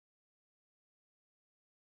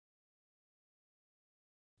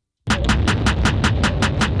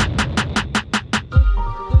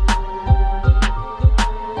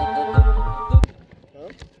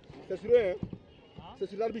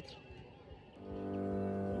l'arbitre.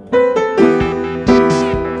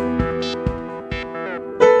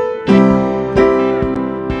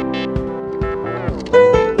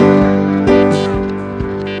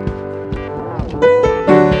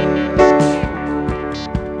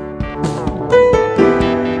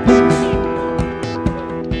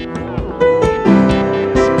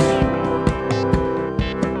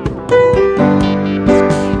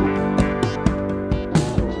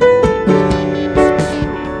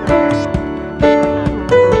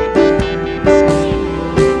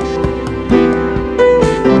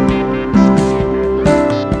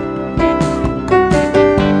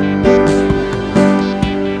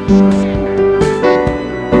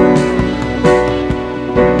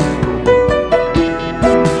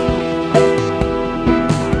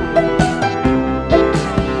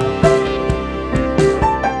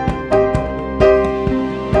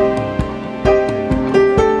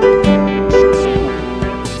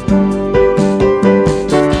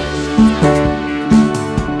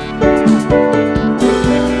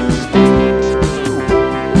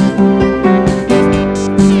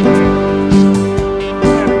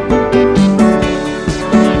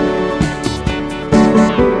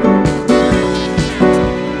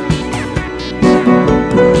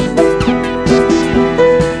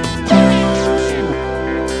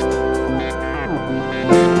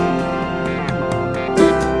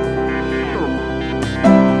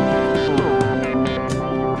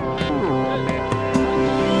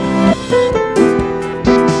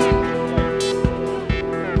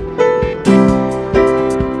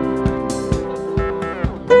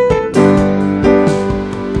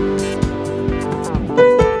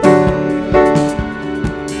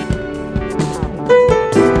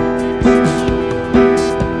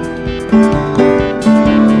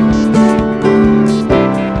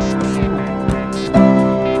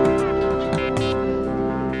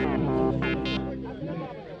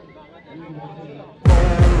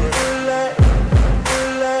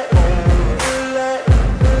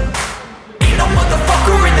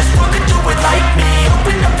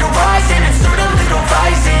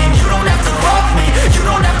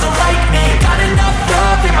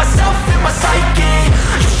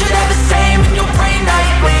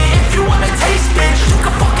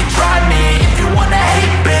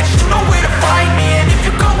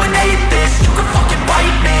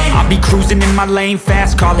 Cruising in my lane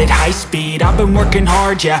fast, call it high speed. I've been working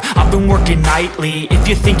hard, yeah, I've been working nightly. If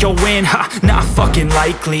you think you'll win, ha, not fucking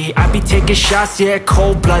likely. I be taking shots, yeah,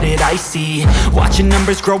 cold-blooded, icy. Watching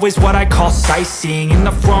numbers grow is what I call sightseeing. In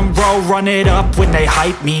the front row, run it up when they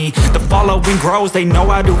hype me. The following grows, they know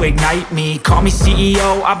how to ignite me. Call me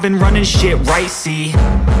CEO, I've been running shit right, see.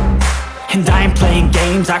 And I ain't playing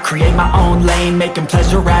games, I create my own lane, making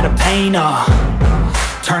pleasure out of pain,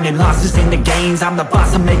 turning losses into gains. I'm the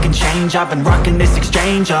boss, I'm making change. I've been rocking this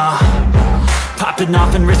exchange, popping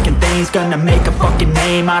off and risking things. Gonna make a fucking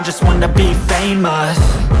name, I just wanna be famous.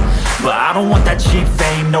 But I don't want that cheap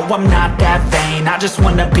fame, no, I'm not that vain. I just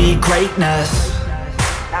wanna be greatness.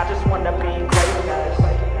 I just wanna be greatness.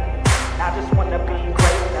 I just wanna be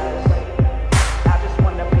greatness. I just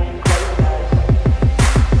wanna be greatness.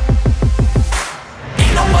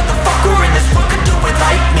 Ain't no motherfucker in this world could do it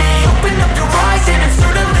like me. Open up your eyes and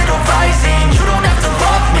insert a little rising. You don't have to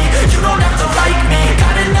love me, you don't have to like me.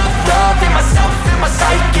 Got enough love in myself, in my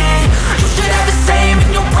psyche. You should have the same in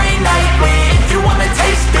your brain nightly. If you wanna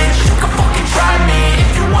taste, bitch, you can fucking try me.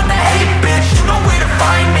 If you wanna hate, bitch, you know where to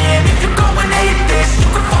find me. And if you go and hate this, you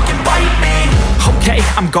can fucking bite me. Okay,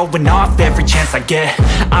 I'm going off every chance I get.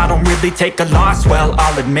 I don't really take a loss, well,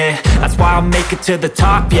 I'll admit. That's why I'll make it to the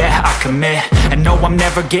top, yeah, I commit. And no, I'm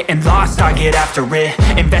never getting lost, I get after it.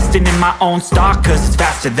 Investing in my own stock, cause it's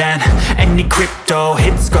faster than any crypto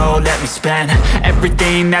hits go, let me spend.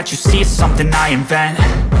 Everything that you see is something I invent.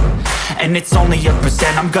 And it's only a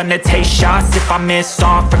percent. I'm gonna take shots. If I miss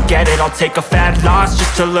all, forget it. I'll take a fat loss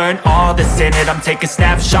just to learn all that's in it. I'm taking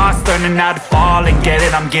snapshots, learning how to fall and get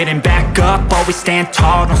it. I'm getting back up, always stand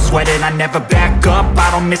tall, don't sweat it. I never back up,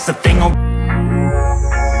 I don't miss a thing.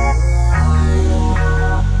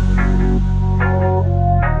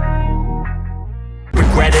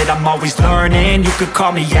 Regret it, I'm always learning. You could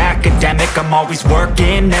call me academic, I'm always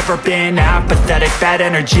working. Never been apathetic. Bad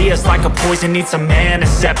energy is like a poison, needs some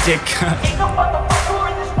antiseptic. Ain't no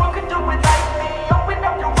motherfucker in this world could do it like me. Open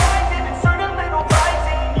up your eyes and insert a little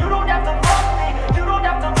rising. You don't have to love me, you don't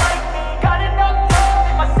have to like me. Got enough love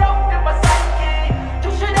in myself, in my psyche.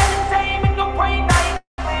 You should have the same in your brain nightly.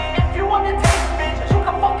 If you wanna taste, bitch, you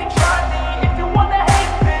can fucking try me. If you wanna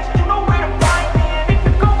hate, bitch, you know where to find me. And if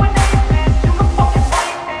you go and hate this, you can fucking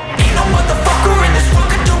fight me. Ain't no motherfucker in this world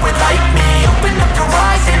could do it like me. Open up your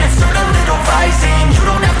eyes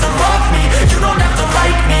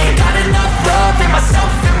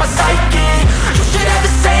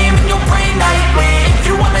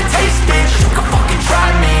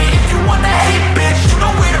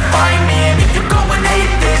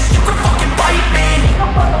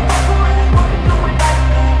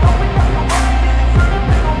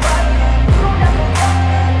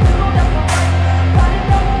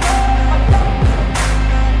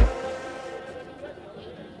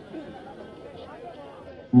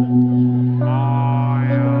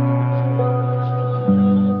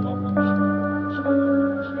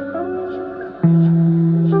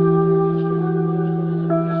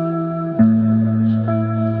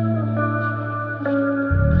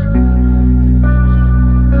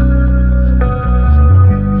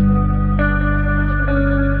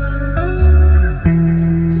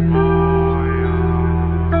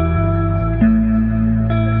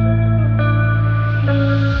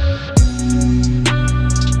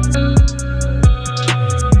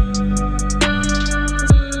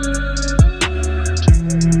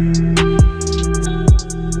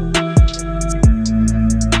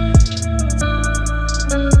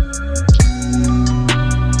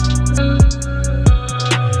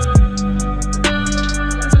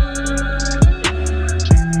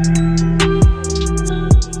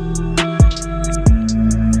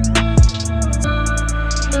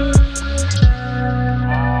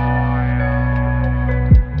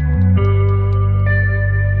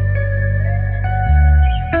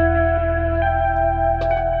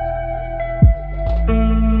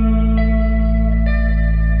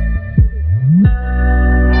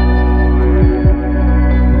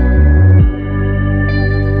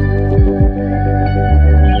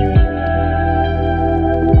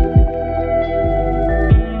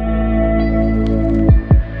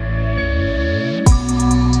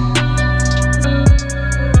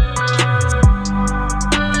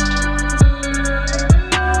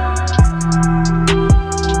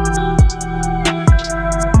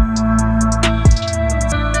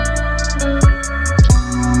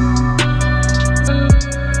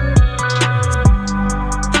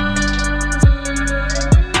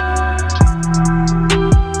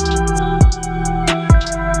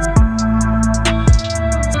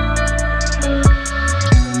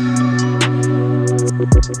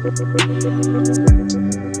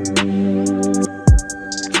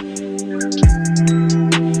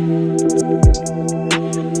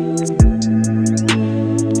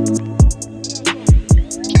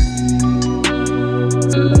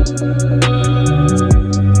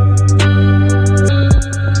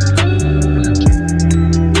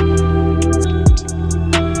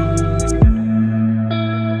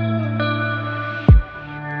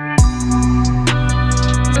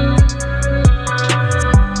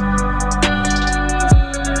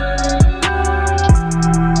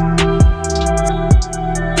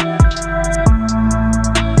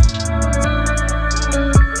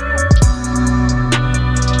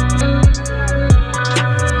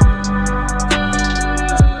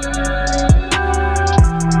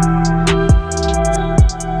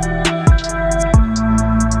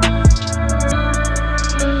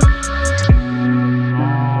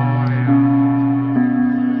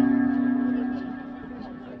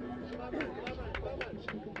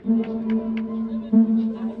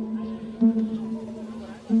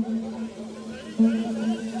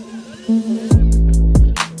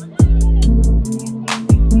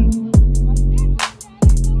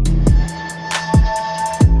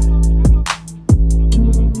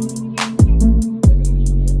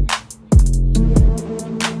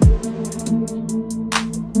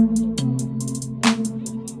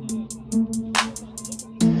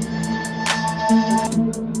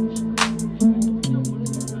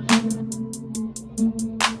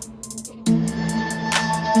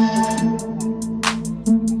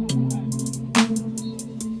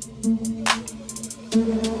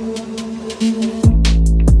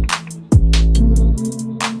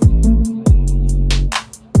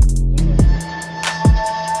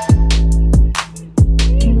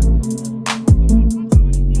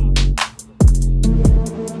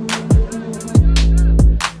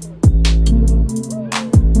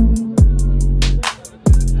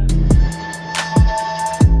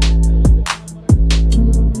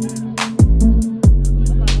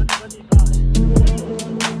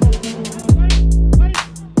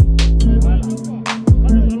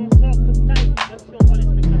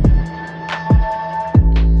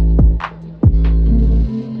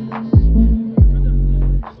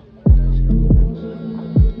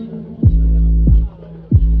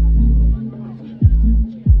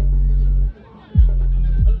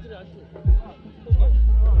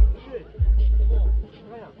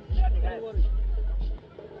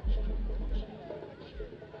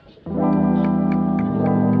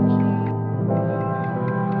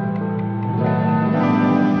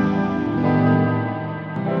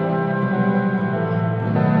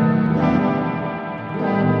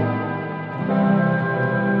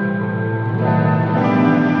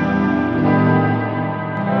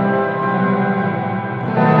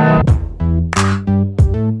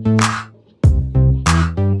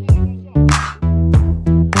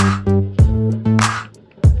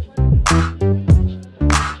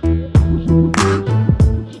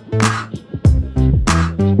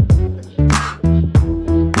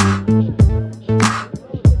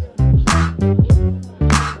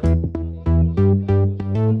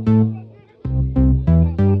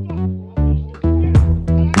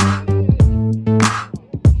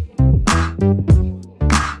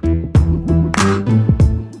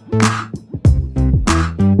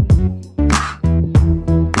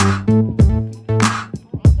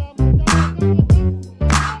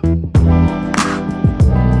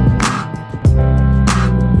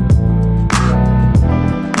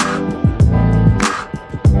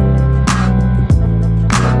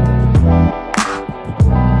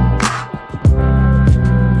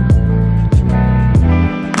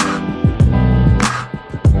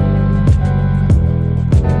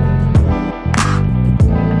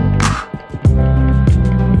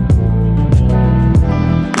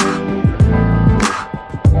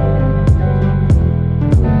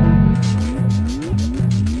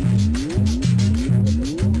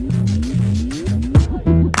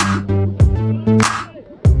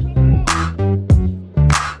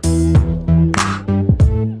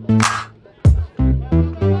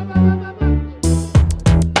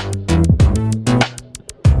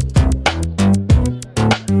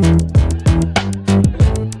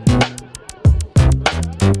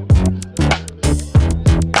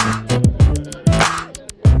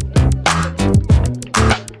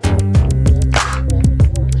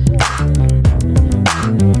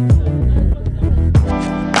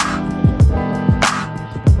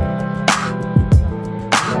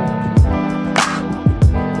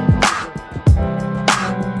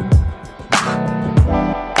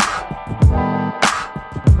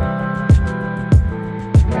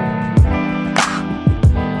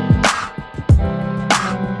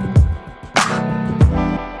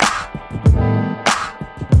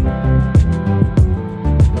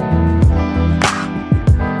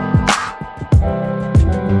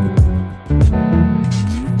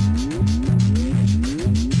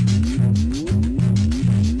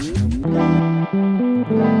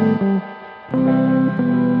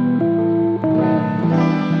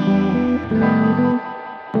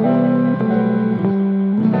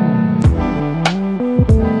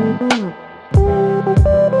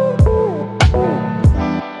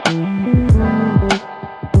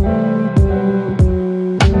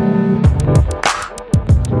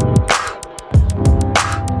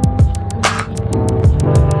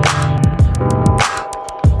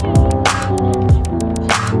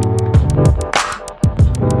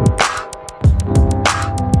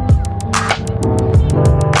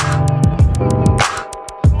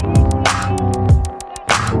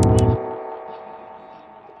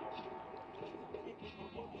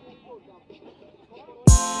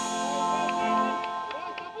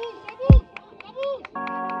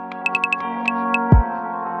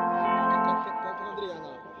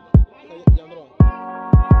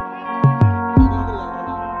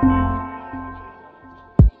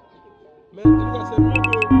Mais les gars, c'est mieux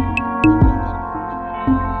que...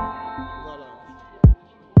 Voilà.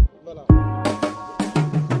 Voilà.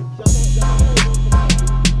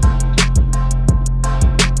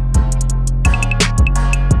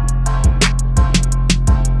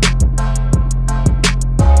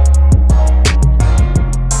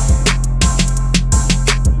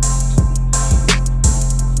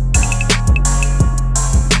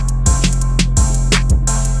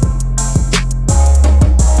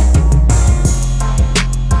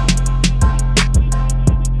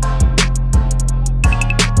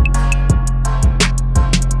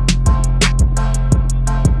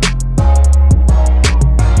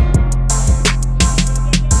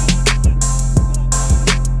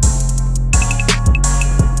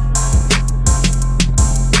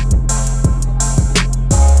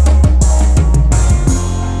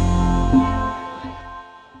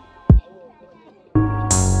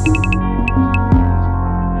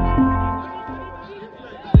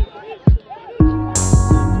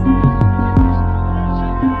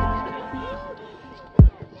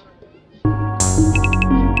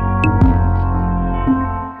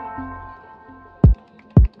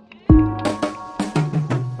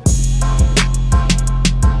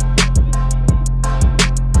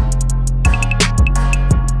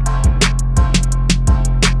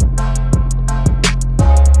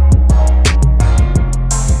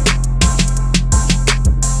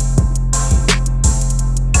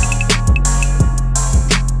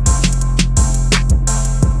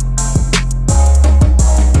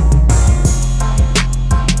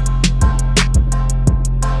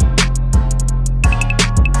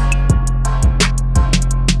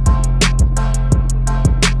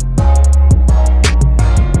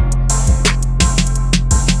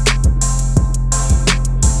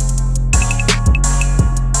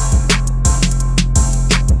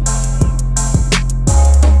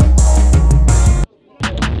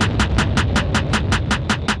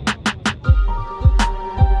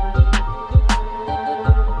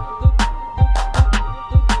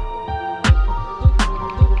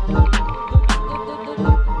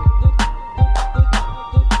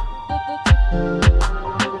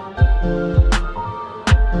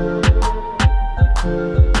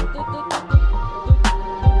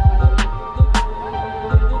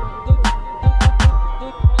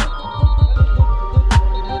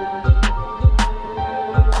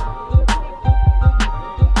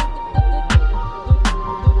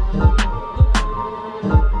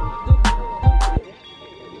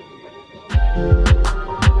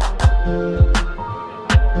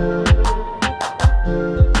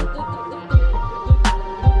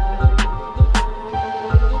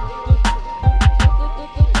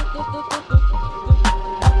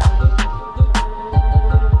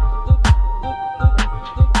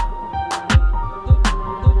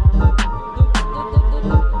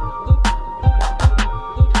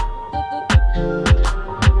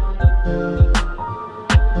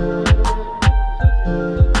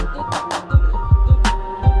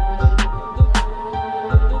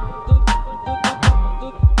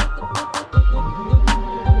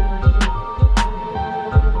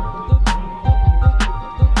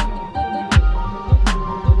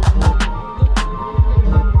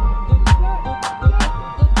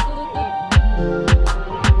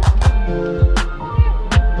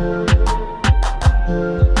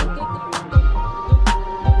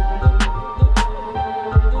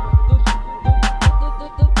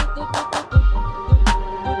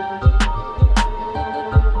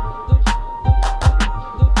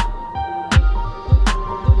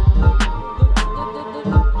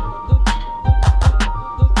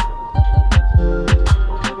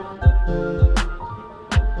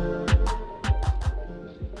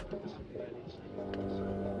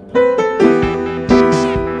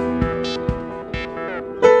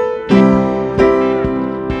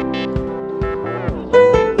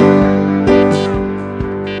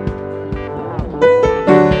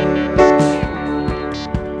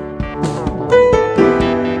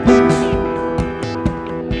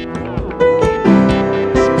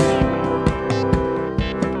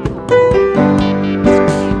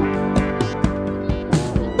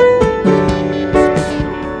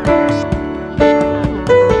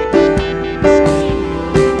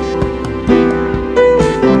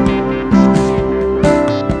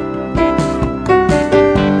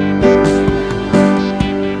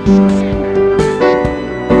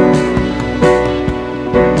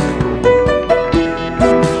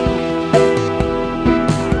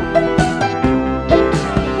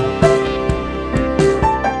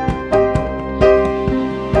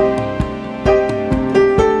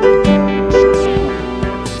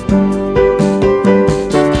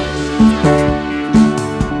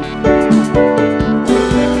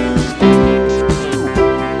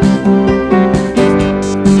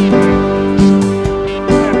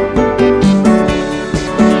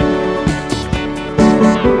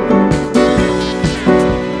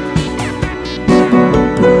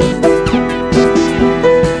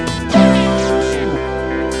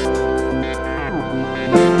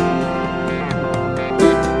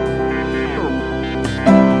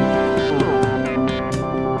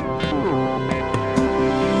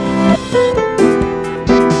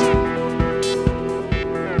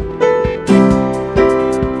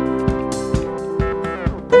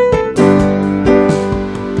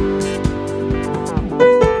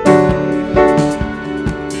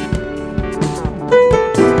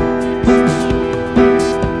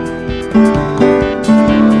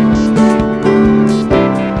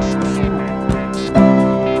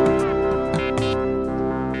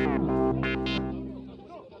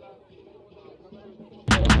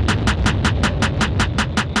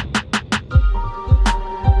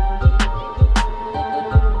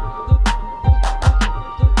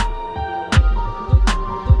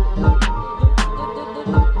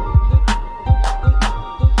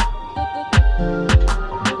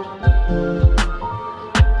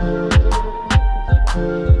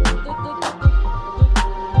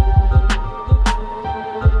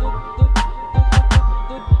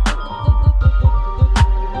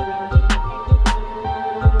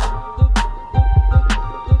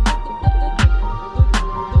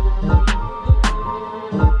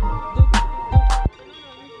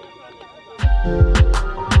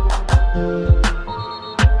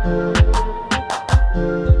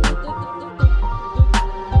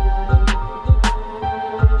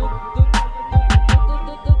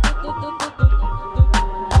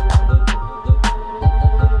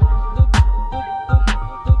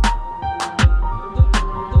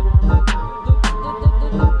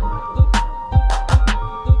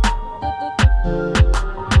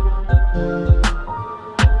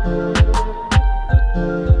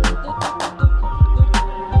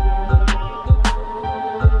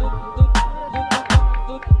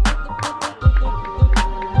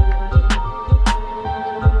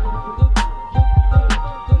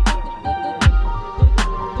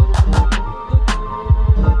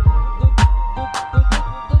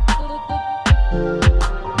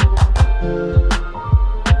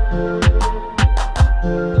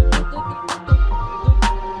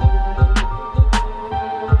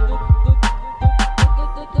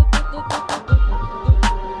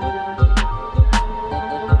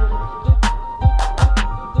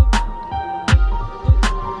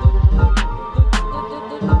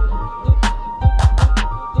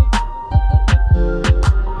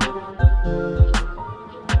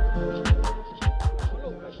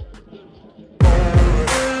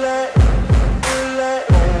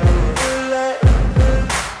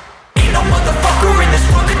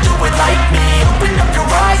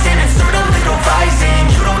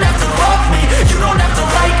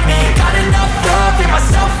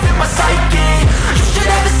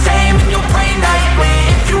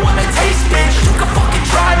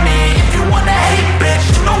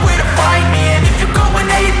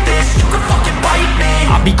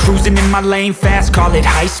 cruising in my lane fast, call it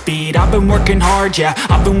high speed. I've been working hard, yeah,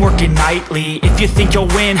 I've been working nightly. If you think you'll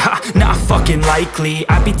win, ha, not fucking likely.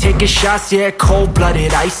 I be taking shots, yeah,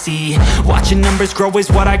 cold-blooded, icy. Watching numbers grow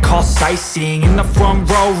is what I call sightseeing. In the front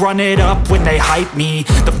row, run it up when they hype me.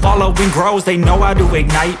 The following grows, they know how to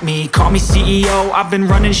ignite me. Call me CEO, I've been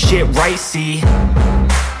running shit right, see.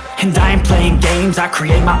 And I ain't playing games, I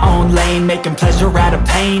create my own lane, making pleasure out of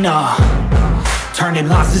pain, turning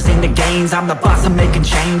losses into gains. I'm the boss, I'm making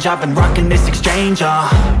change. I've been rocking this exchange,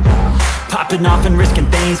 popping off and risking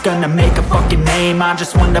things. Gonna make a fucking name, I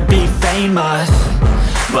just wanna be famous.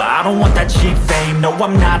 But I don't want that cheap fame, no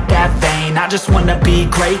I'm not that vain. I just wanna be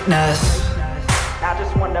greatness. I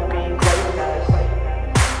just wanna be greatness.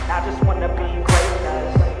 I just wanna be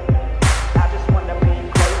greatness. I just wanna be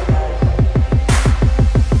greatness.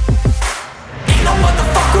 Ain't no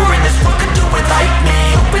motherfucker in this world could do it like me.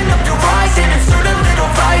 Open up your eyes and insert a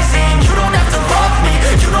little rising. You don't have to love me,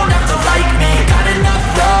 you don't have to like me. Got enough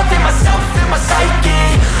love in myself, in my psyche.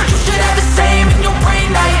 You should have the same in your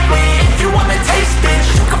brain nightly. If you wanna taste, bitch,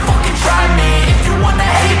 you can fucking try me. If you wanna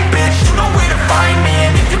hate, bitch, you know where to find me.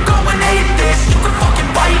 And if you go and hate this, you can fucking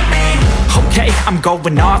bite me. Okay, I'm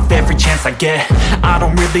going off every chance I get. I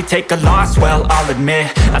don't really take a loss, well, I'll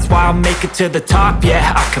admit. That's why I'll make it to the top,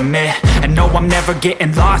 yeah, I commit. And no, I'm never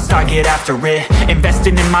getting lost, I get after it.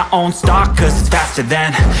 Investing in my own stock, cause it's faster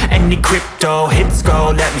than any crypto hits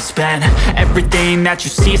go, let me spend. Everything that you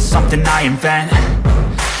see is something I invent.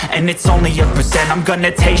 And it's only a percent. I'm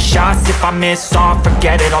gonna take shots. If I miss all,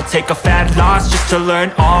 forget it. I'll take a fat loss just to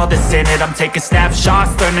learn all that's in it. I'm taking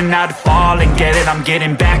snapshots, learning how to fall and get it. I'm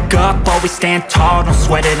getting back up, always stand tall, don't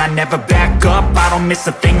sweat it. I never back up, I don't miss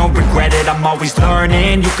a thing or regret it. I'm always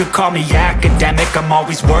learning, you could call me academic. I'm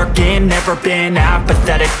always working, never been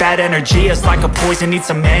apathetic. Bad energy is like a poison, needs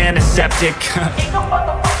some antiseptic. Ain't no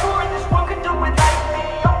motherfucker in this world could do it like me.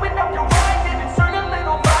 Open up your eyes and insert a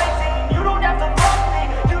little rising. You don't have to love me,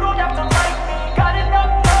 you don't have to like me. Got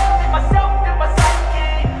enough love in myself, in my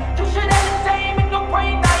psyche. You should have the same in your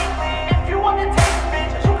brain nightly. If you wanna taste,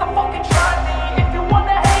 bitch, you can fucking try me. If you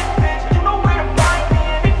wanna hate, bitch, you know where to find me.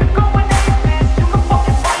 And if you go and hate this, you can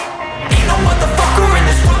fucking fight me. Ain't no motherfucker in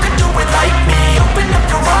this world could do it like me. Open up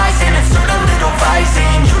your eyes and insert a little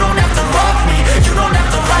rising. You don't have to love me, you don't have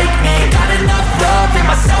to like me. Got enough love in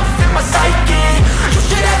myself.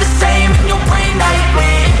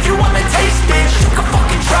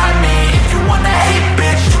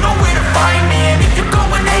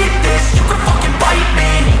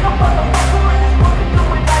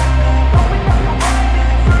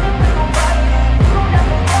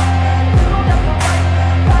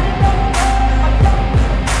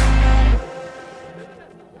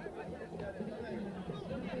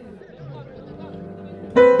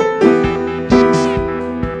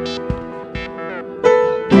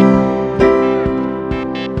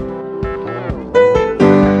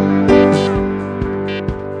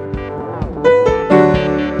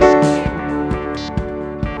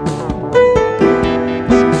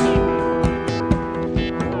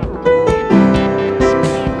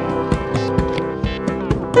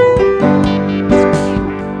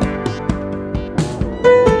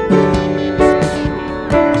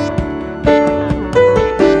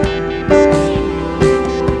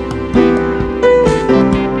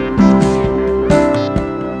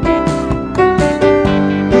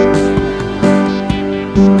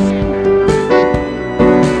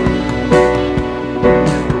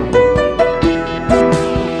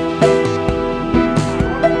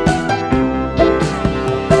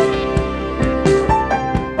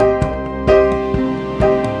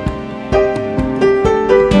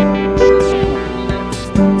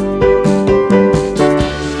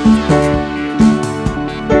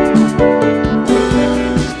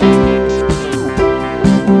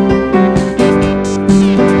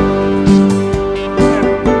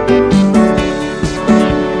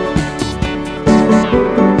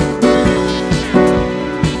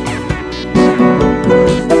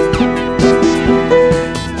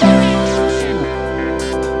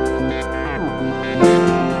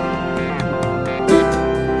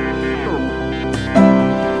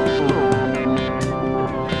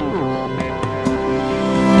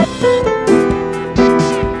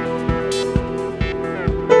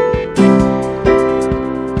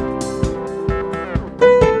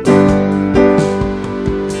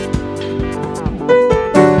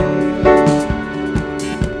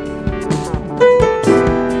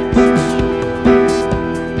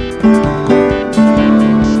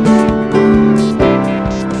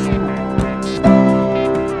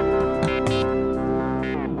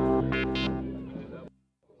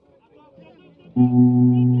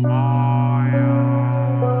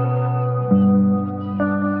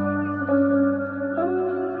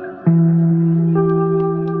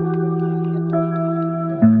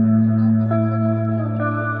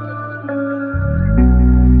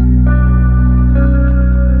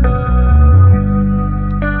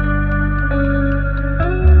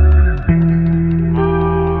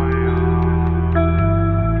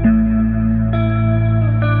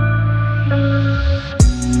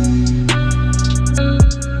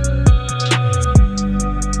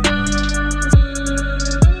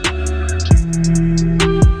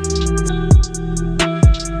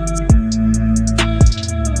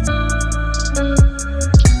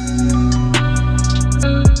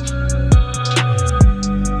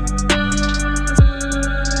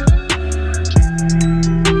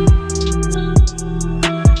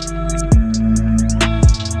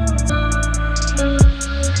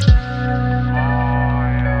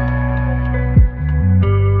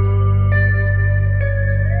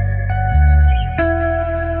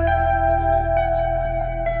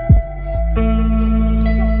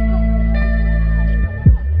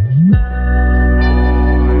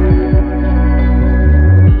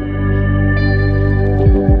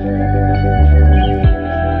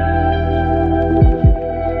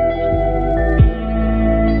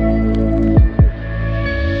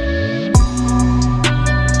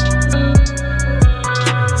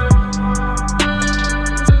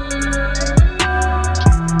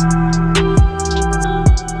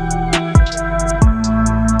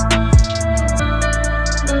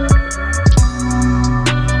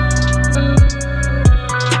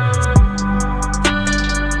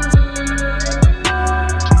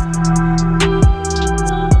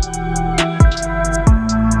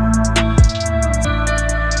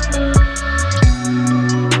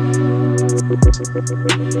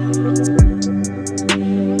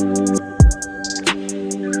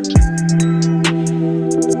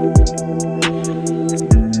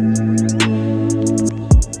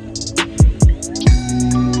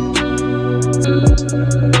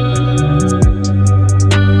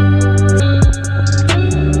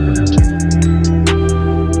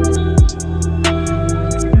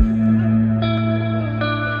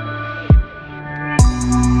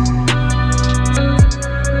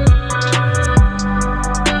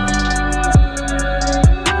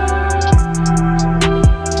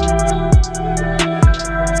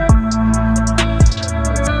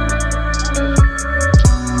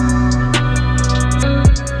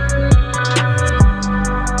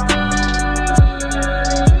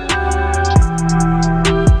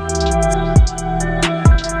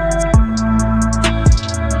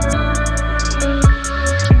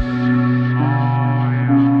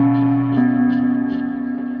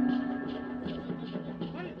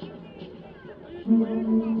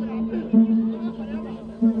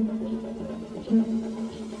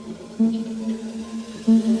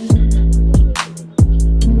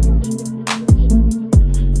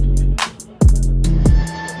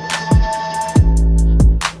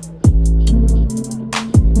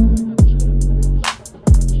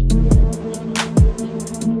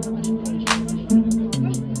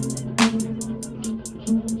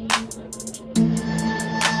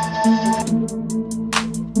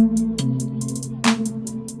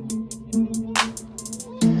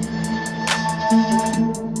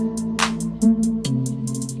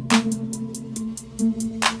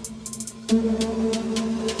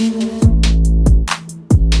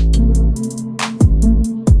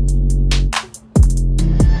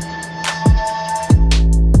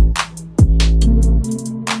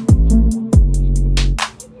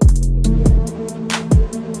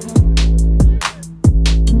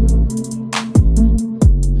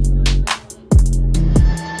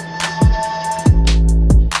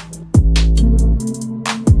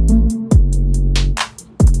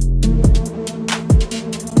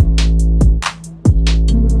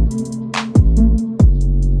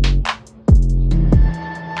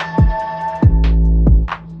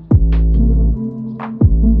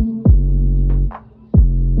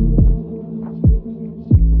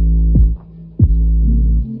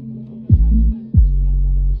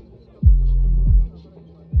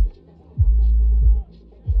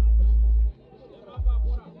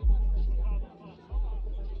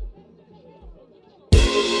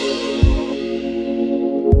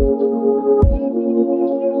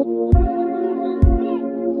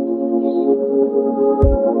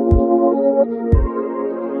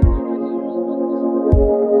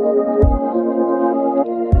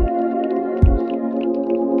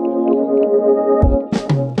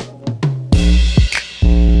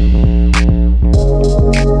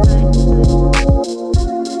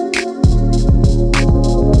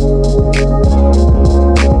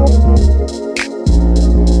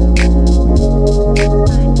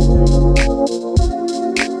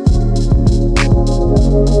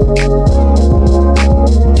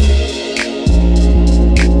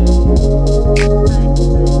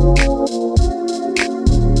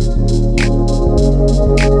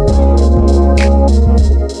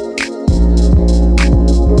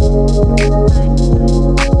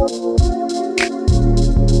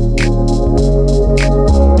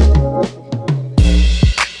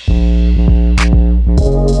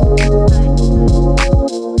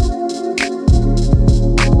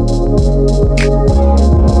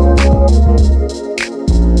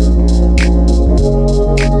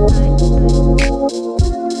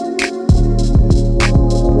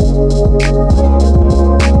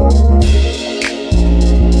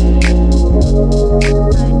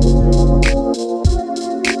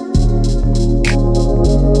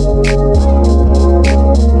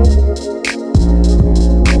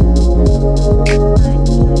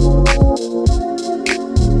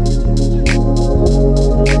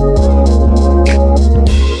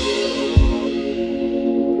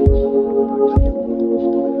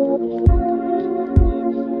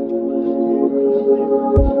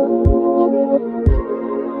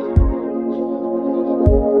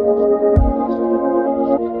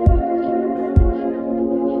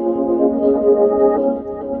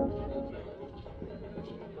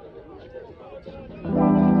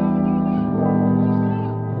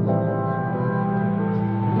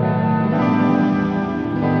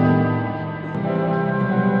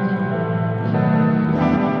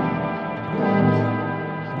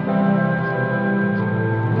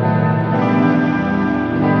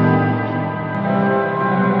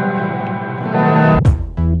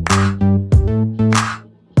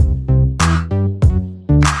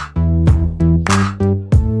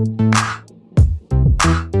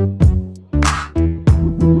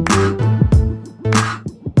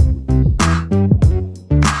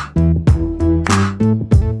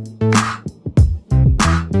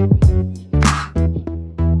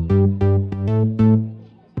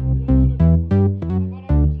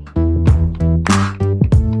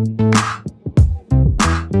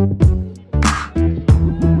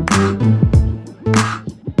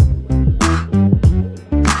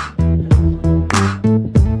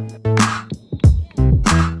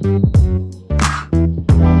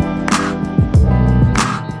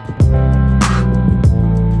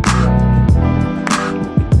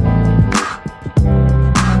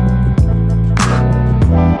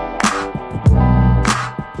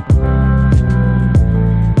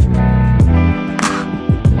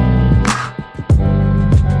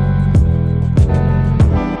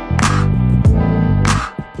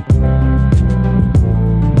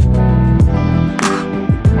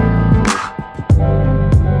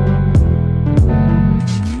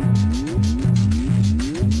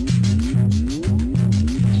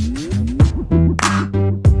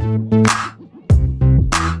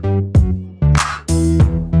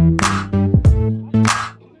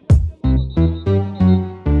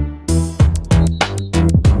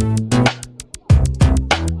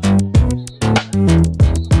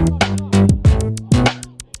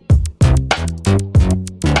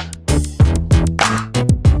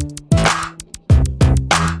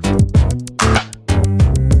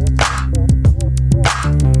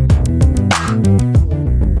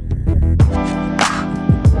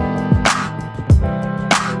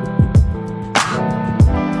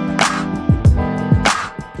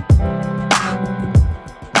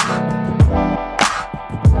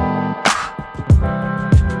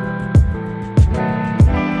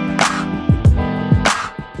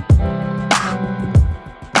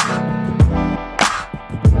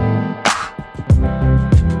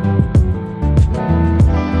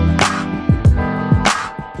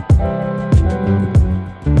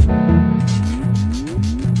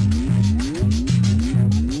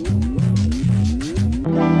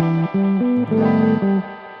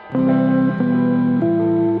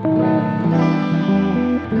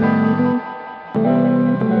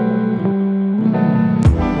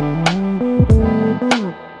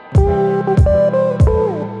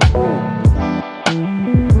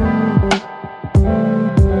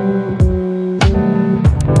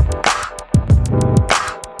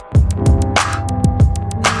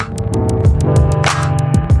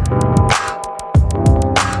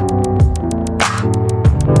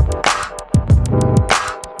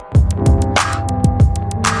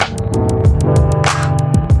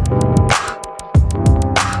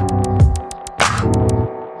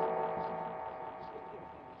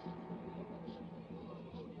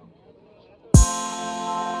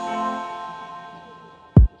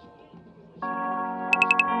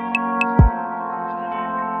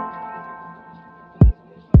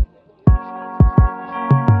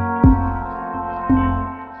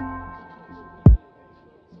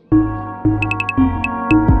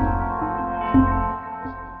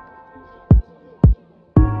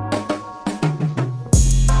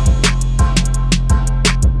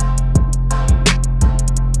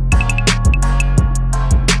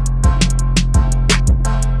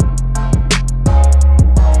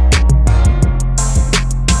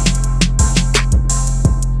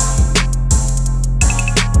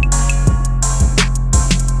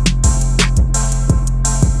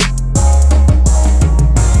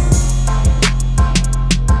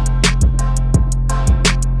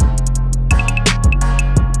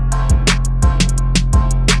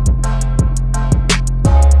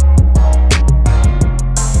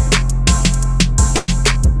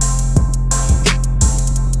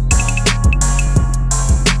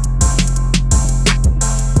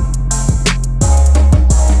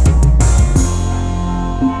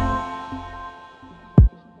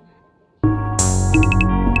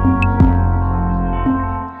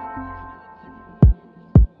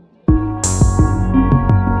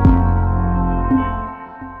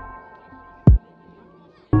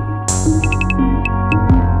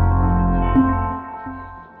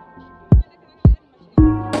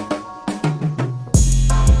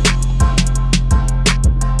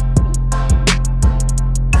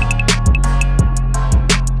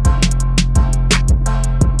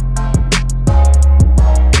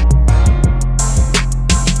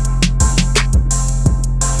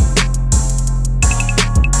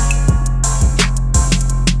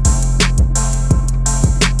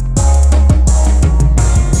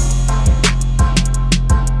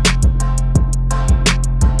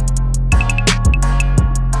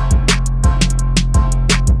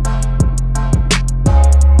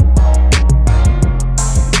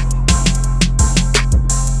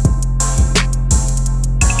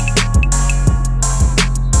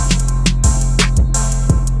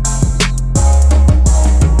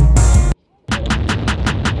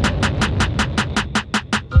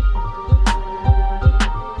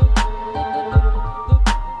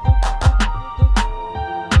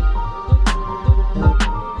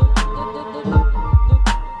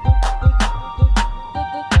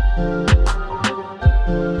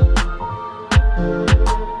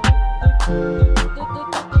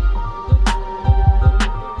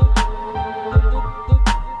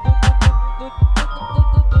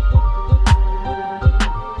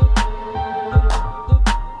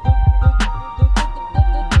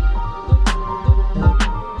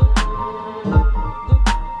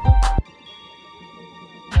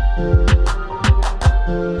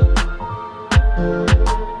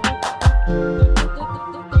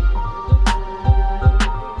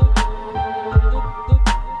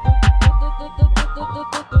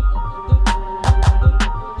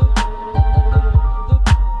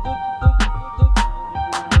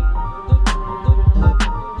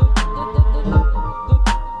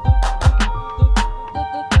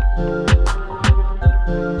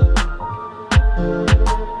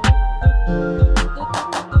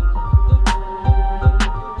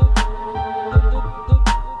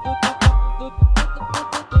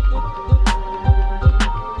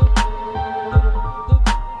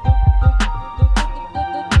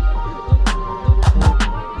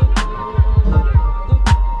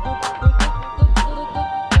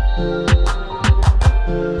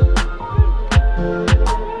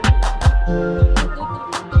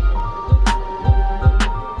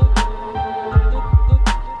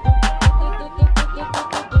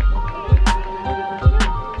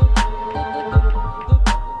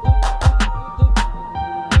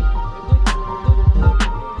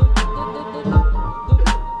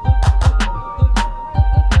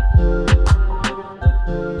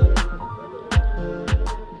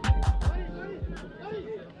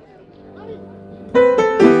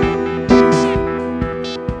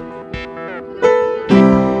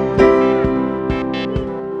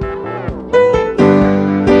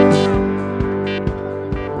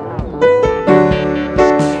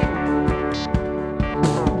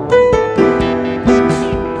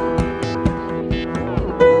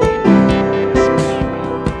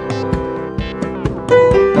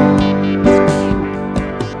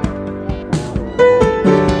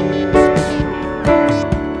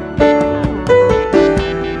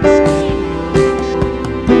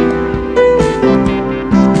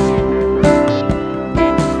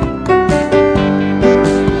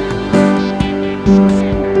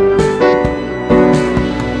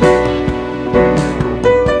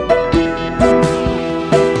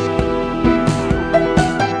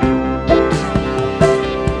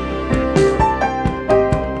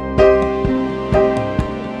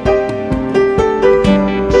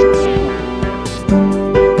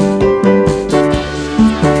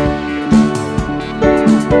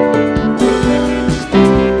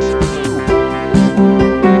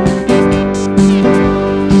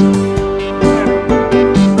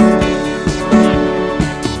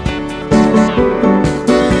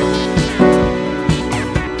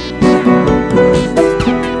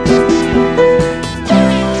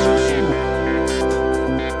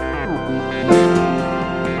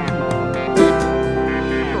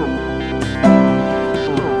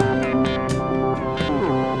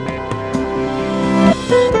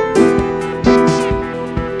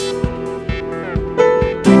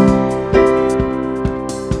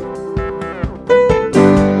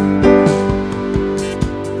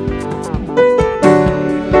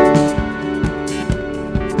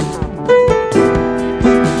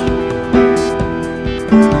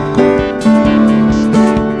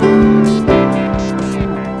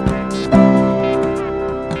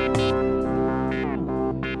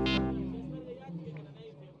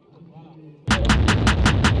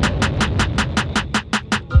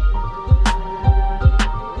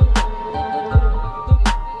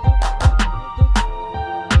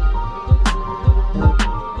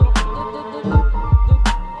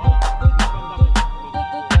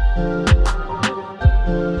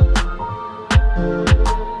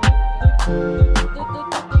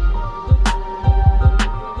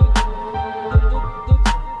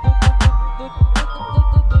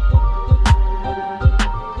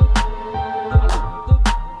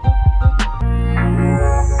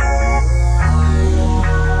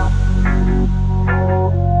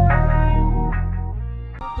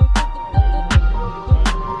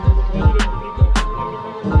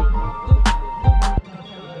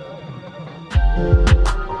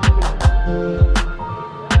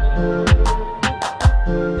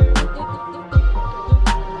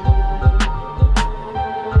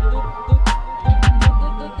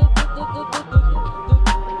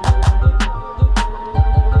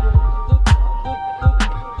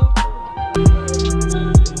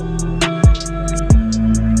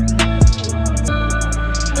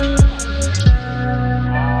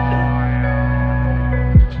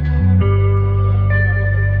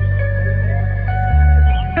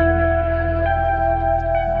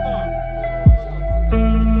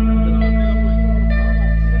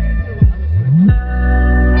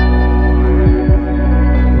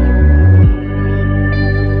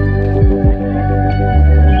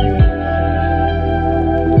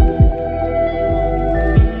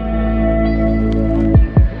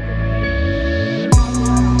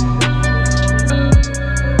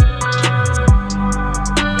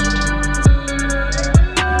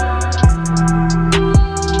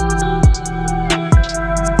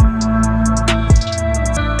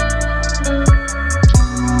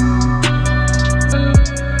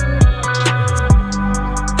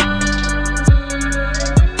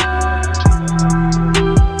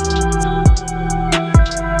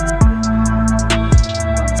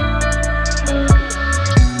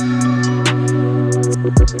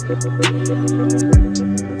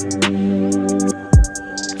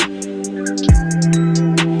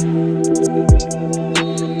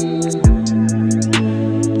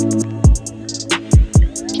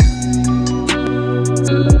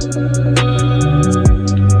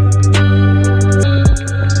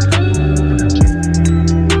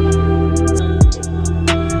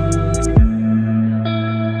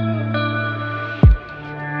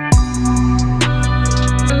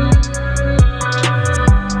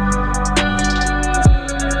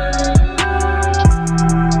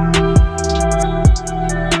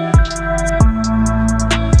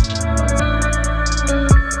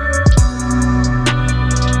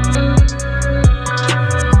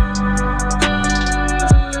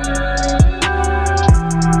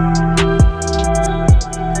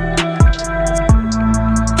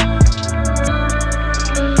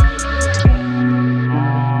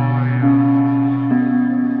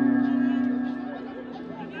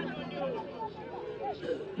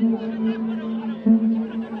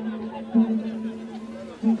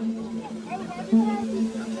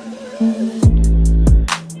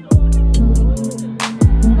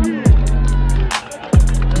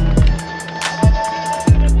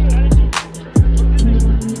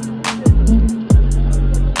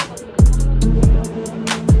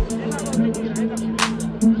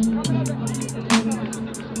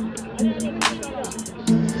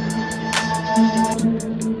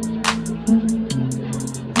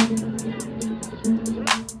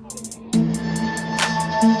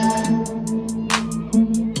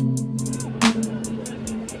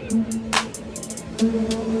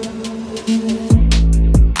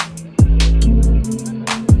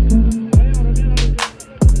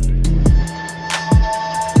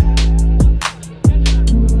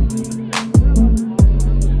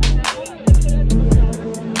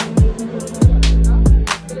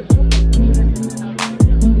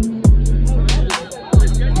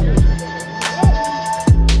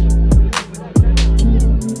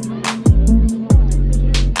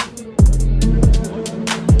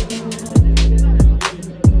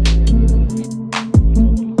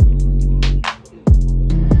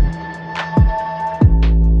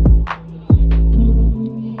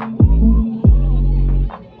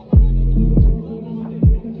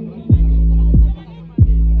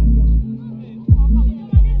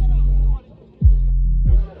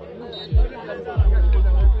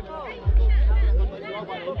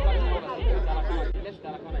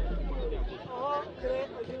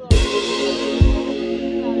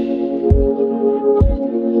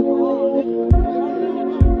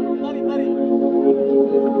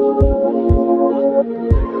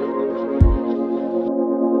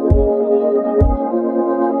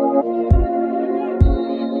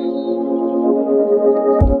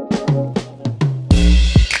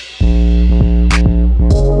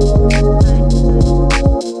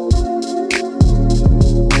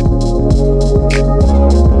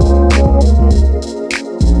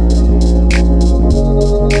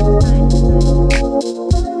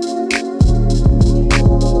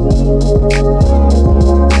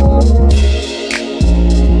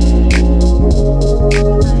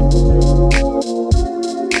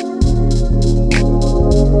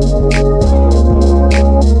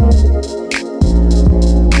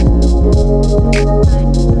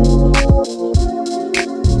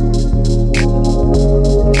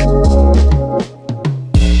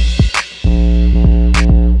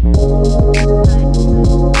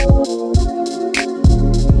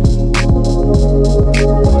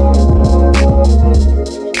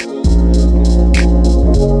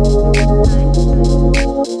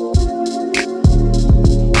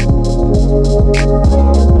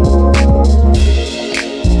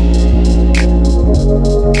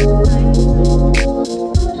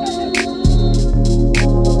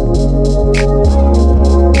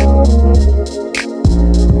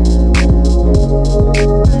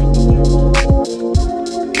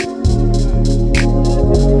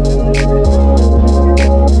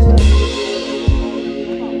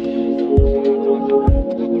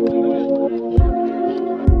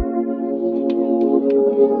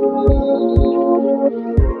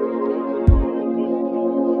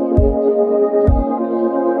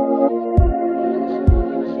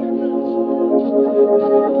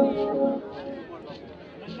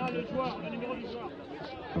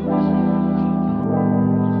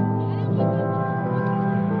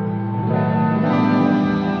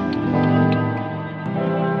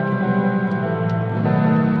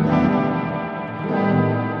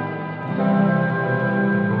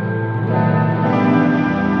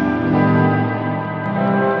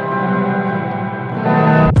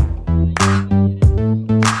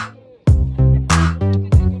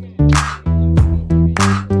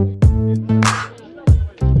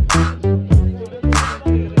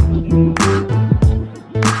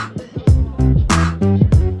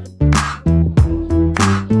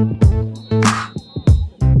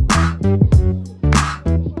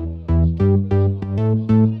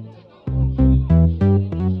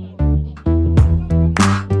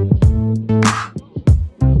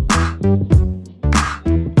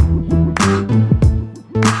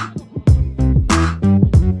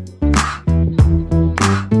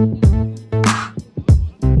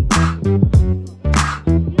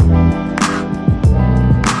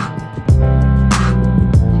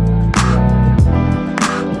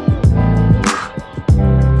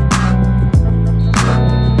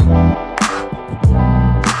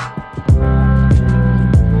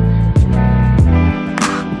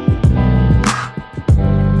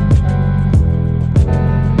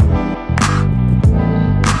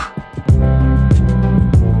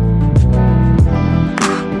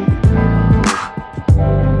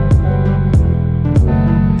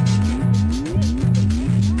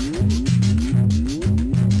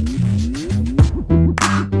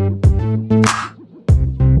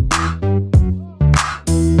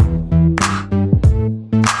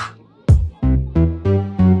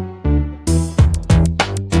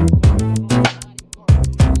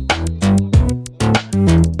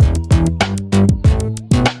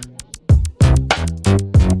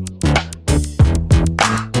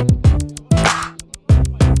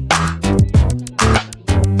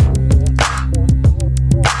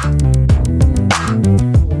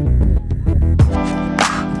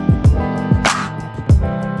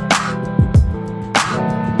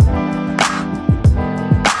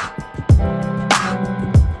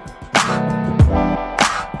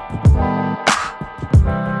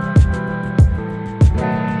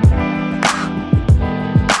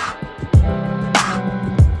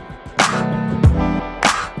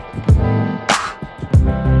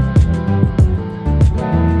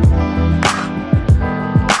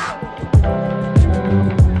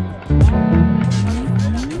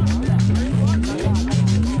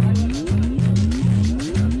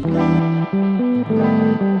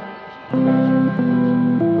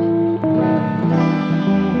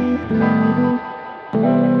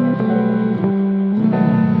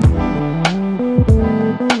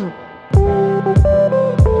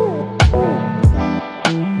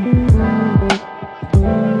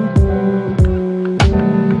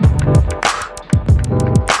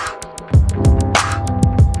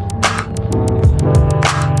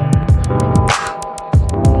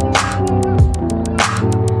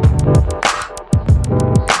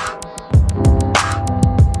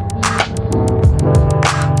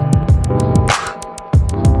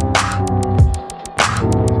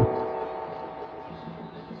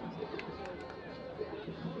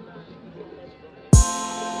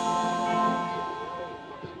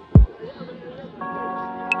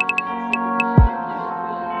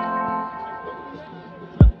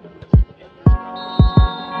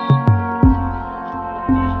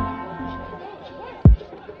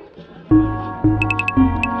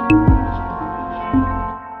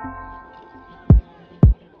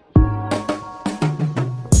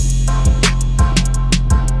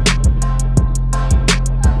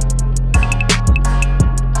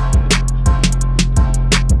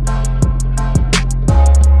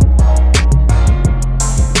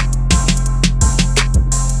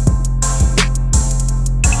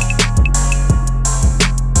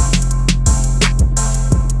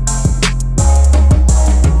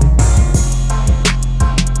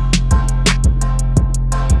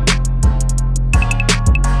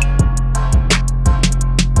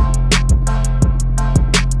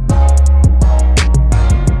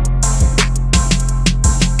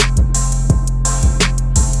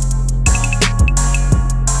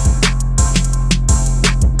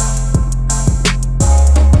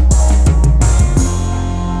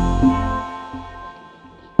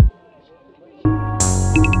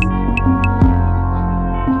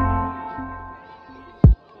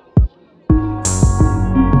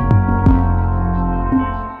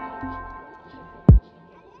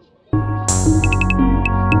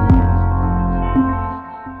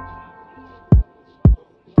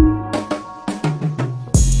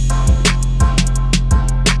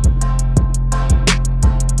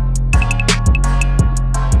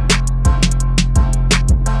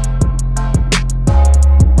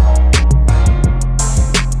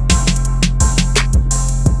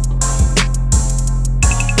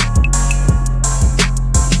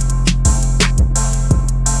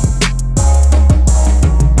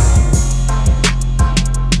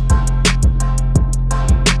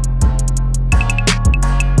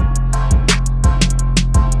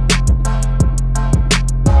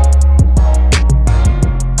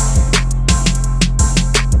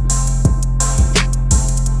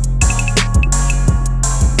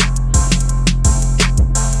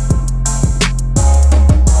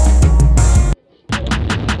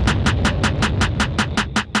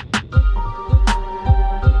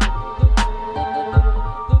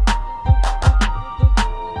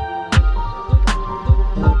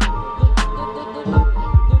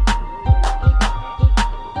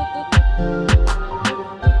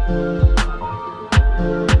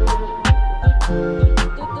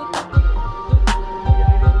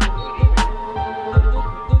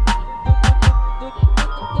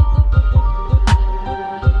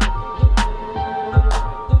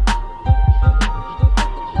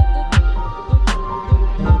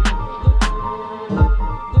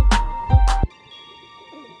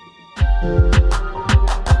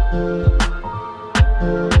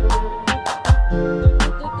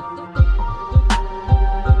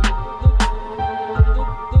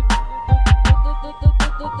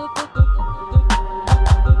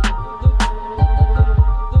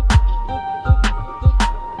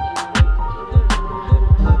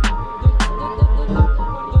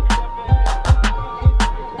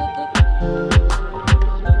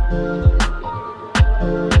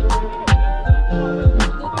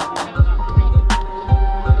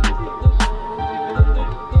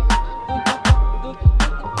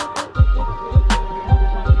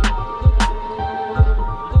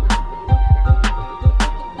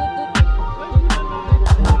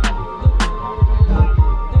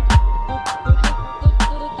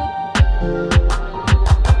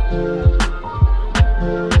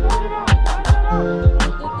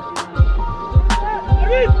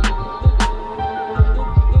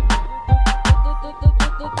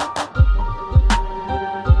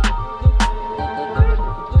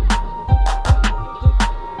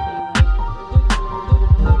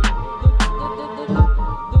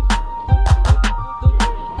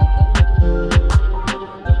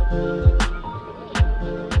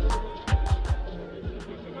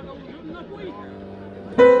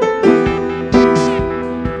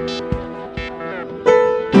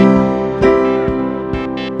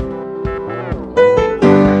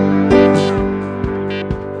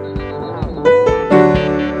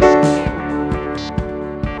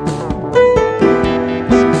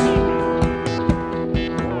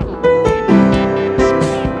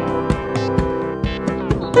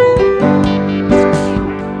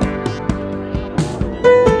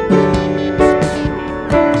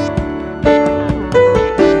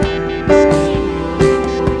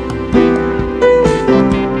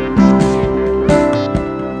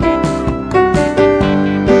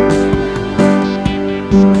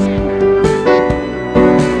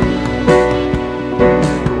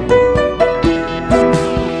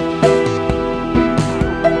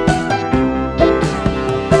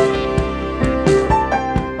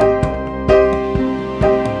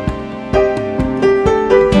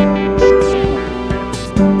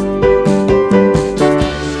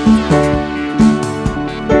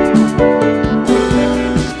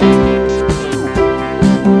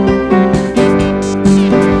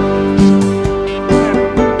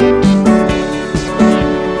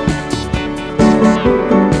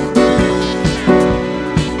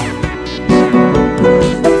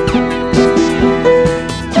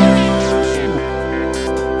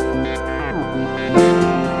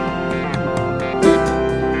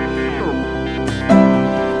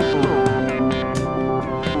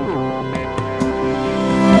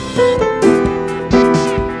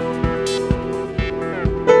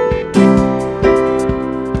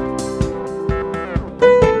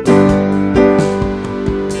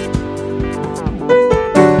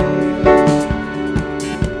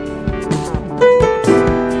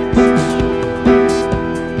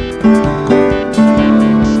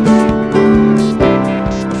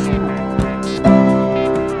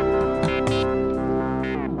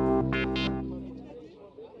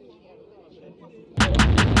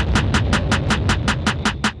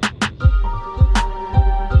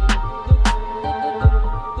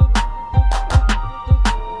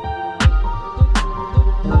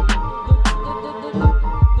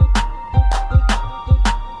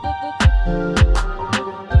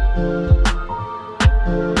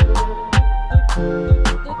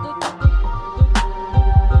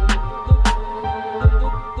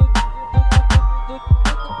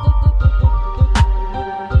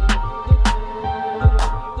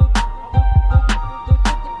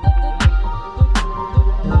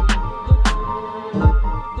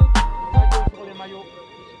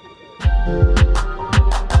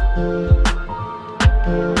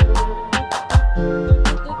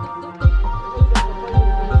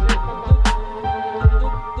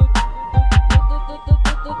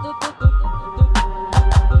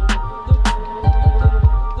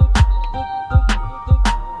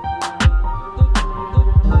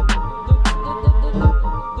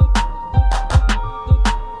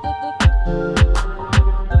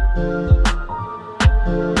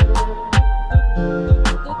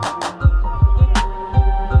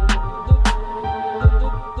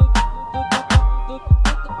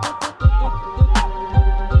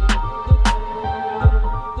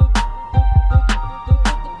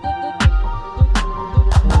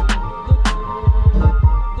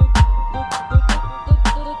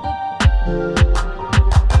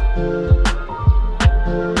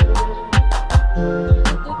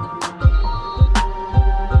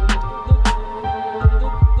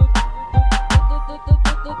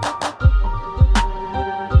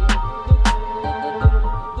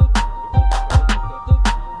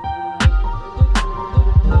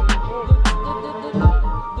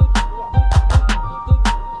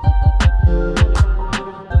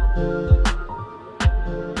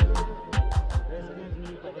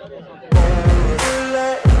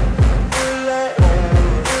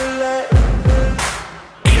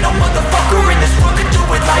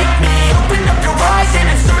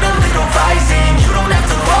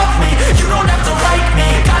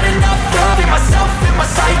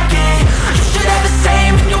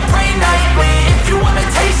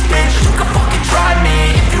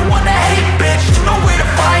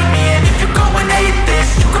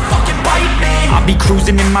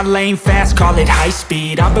 Cruising in my lane fast, call it high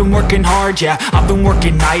speed. I've been working hard, yeah, I've been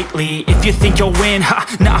working nightly. If you think you'll win, ha,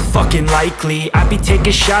 not fucking likely. I be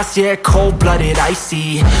taking shots, yeah, cold-blooded,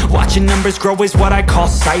 icy. Watching numbers grow is what I call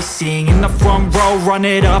sightseeing. In the front row, run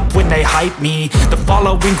it up when they hype me. The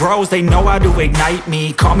following grows, they know how to ignite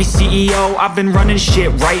me. Call me CEO, I've been running shit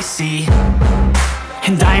right, see.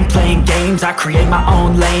 And I ain't playing games, I create my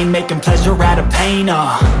own lane, making pleasure out of pain,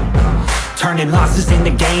 turning losses into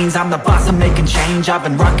gains. I'm the boss, I'm making change. I've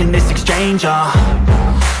been rocking this exchange,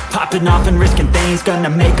 Pop popping off and risking things, gonna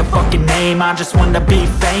make a fucking name. I just wanna be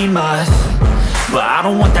famous, but I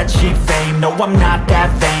don't want that cheap fame. No, I'm not that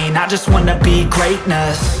vain, I just wanna be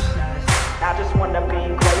greatness. I just wanna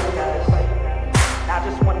be greatness. I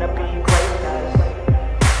just wanna be greatness.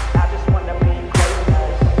 I just wanna be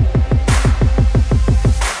greatness.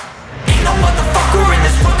 Ain't no motherfucker in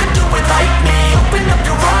this world could do it like me. Open up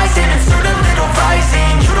your eyes and insert a little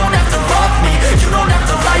rising. You don't have to love me, you don't have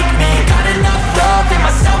to like me. Got enough love in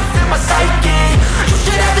myself, in my psyche. You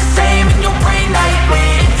should have the same in your brain nightly.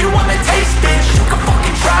 If you wanna taste, bitch, you can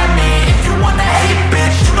fucking try me. If you wanna hate,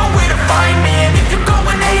 bitch, you know where to find me. And if you're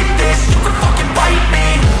going hate this, you can fucking bite me.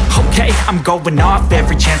 Okay, I'm going off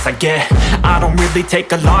every chance I get. I don't really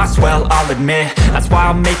take a loss, well, I'll admit. That's why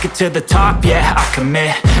I'll make it to the top, yeah, I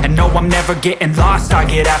commit. And no, I'm never getting lost, I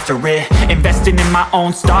get after it. Investing in my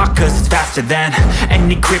own stock, cause it's faster than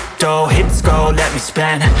any crypto hits go, let me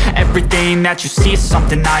spend. Everything that you see is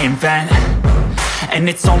something I invent, and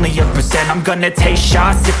it's only a percent. I'm gonna take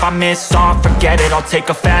shots, if I miss all, forget it. I'll take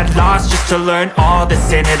a fat loss just to learn all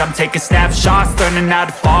that's in it. I'm taking snapshots, learning how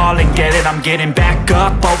to fall and get it. I'm getting back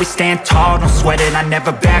up, always stand tall, don't sweat it. I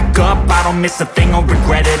never back up, I don't miss a thing or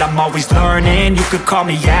regret it. I'm always learning, you could call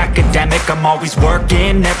me academic. I'm always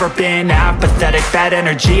working, never been apathetic. Bad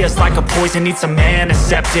energy is like a poison, needs some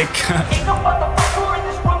antiseptic. Ain't no motherfucker in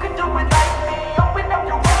this world could do it like me. Open up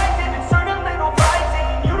your eyes and insert a little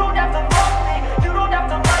rising. You don't have to love me, you don't have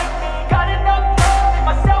to like me. Got enough love in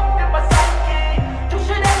myself, in my psyche. You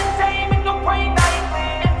should have the same in your brain nightly.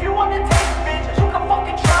 If you wanna taste, bitch, you can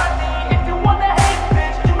fucking try me. If you wanna hate,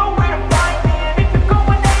 bitch, you know where to find me. And if you're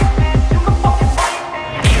going hate, bitch, you can fucking fight me.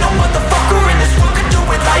 Ain't no motherfucker in this world could do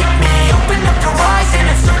it like me. Open up your eyes and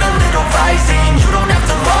insert a little rising. You don't have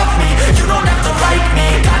to love me, you don't have to like me.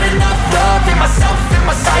 Got enough love in